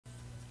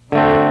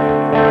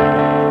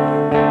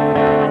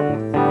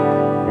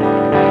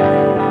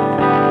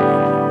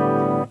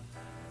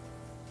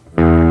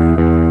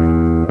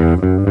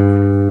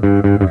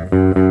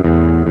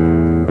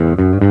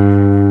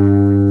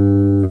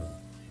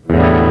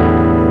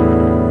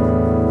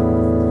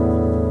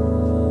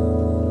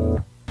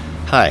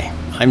Hi,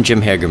 I'm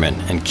Jim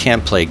Hagerman and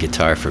can't play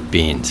guitar for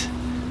beans.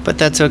 But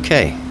that's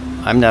okay.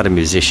 I'm not a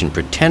musician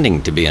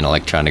pretending to be an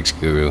electronics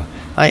guru.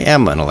 I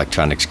am an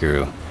electronics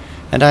guru.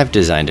 And I've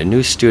designed a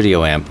new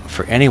studio amp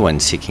for anyone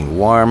seeking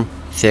warm,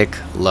 thick,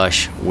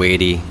 lush,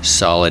 weighty,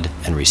 solid,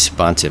 and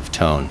responsive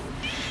tone.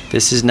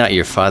 This is not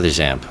your father's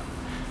amp.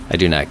 I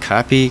do not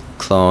copy,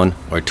 clone,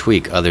 or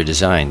tweak other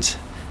designs.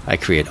 I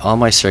create all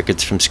my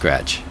circuits from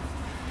scratch.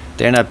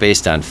 They're not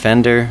based on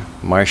Fender,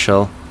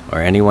 Marshall,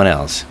 or anyone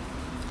else.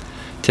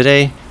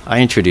 Today,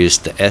 I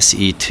introduced the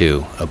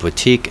SE2, a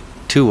boutique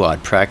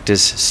 2-watt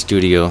practice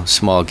studio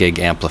small gig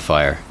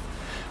amplifier.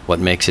 What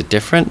makes it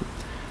different?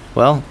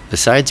 Well,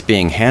 besides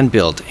being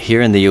hand-built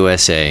here in the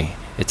USA,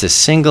 it's a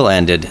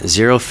single-ended,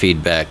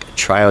 zero-feedback,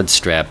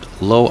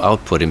 triode-strapped,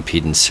 low-output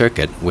impedance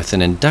circuit with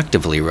an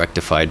inductively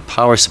rectified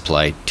power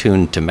supply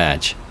tuned to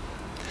match.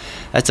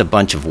 That's a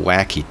bunch of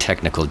wacky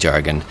technical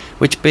jargon,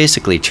 which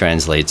basically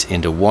translates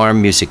into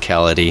warm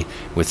musicality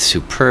with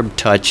superb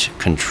touch,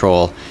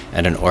 control,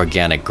 and an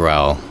organic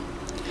growl.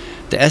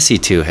 The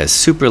SE2 has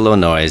super low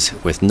noise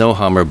with no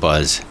hum or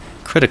buzz,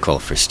 critical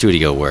for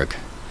studio work.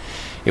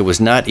 It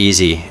was not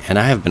easy, and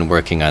I have been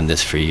working on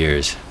this for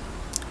years.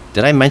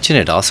 Did I mention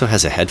it also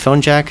has a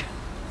headphone jack?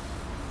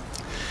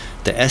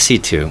 The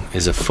SE2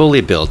 is a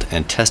fully built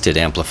and tested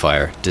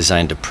amplifier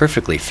designed to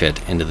perfectly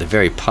fit into the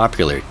very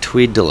popular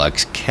Tweed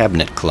Deluxe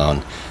cabinet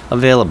clone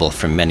available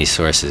from many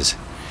sources.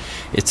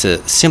 It's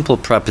a simple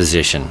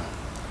proposition.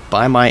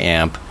 Buy my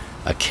amp,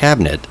 a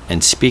cabinet,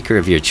 and speaker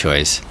of your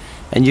choice,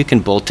 and you can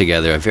bolt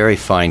together a very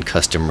fine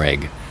custom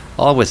rig,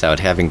 all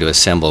without having to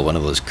assemble one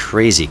of those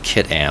crazy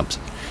kit amps,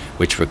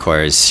 which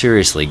requires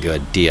seriously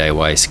good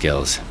DIY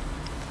skills.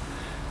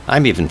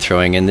 I'm even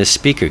throwing in this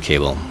speaker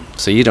cable,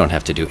 so you don't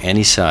have to do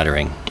any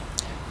soldering.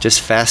 Just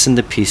fasten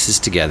the pieces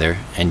together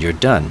and you're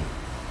done.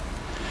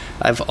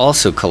 I've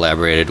also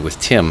collaborated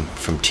with Tim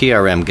from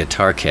TRM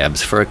Guitar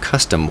Cabs for a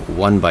custom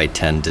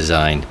 1x10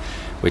 design,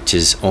 which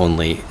is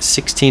only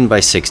 16 by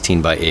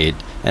 16 by 8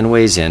 and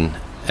weighs in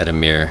at a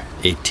mere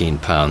 18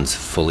 pounds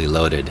fully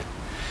loaded.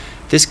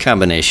 This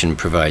combination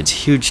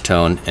provides huge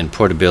tone and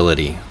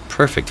portability,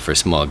 perfect for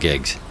small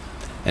gigs.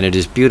 And it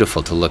is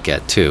beautiful to look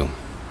at too.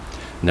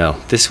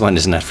 No, this one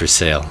is not for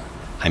sale.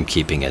 I'm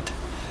keeping it.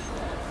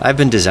 I've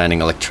been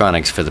designing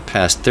electronics for the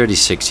past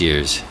 36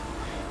 years.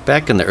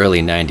 Back in the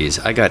early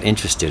 90s, I got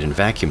interested in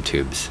vacuum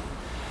tubes.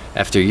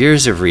 After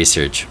years of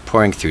research,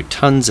 pouring through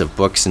tons of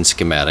books and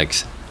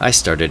schematics, I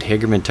started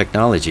Hagerman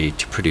Technology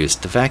to produce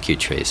the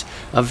VacuTrace,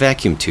 a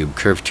vacuum tube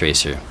curve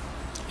tracer.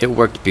 It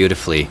worked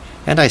beautifully,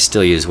 and I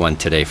still use one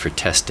today for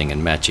testing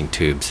and matching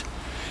tubes.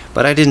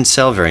 But I didn't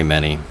sell very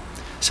many.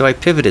 So I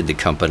pivoted the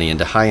company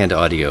into high-end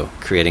audio,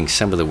 creating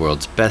some of the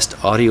world's best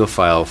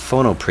audiophile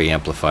phono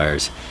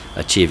preamplifiers,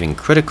 achieving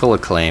critical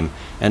acclaim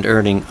and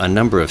earning a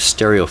number of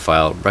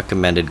stereophile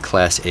recommended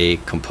Class A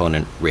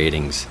component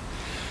ratings.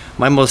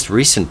 My most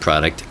recent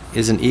product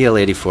is an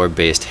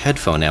EL84-based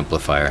headphone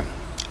amplifier.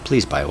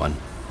 Please buy one.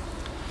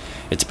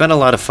 It's been a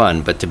lot of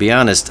fun, but to be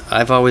honest,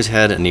 I've always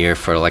had an ear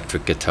for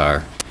electric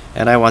guitar,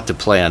 and I want to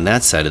play on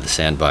that side of the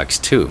sandbox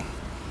too.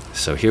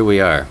 So here we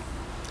are.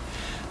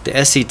 The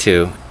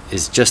SE2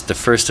 is just the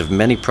first of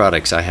many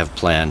products I have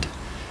planned.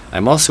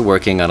 I'm also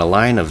working on a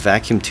line of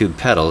vacuum tube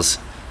pedals,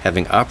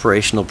 having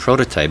operational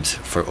prototypes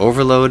for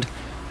overload,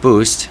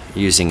 boost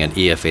using an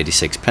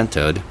EF86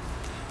 pentode,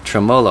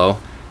 tremolo,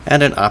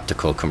 and an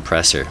optical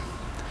compressor.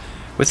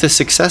 With a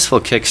successful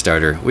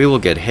Kickstarter, we will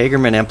get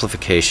Hagerman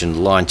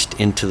amplification launched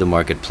into the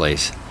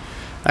marketplace.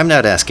 I'm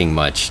not asking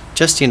much,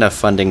 just enough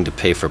funding to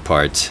pay for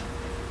parts.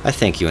 I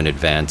thank you in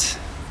advance.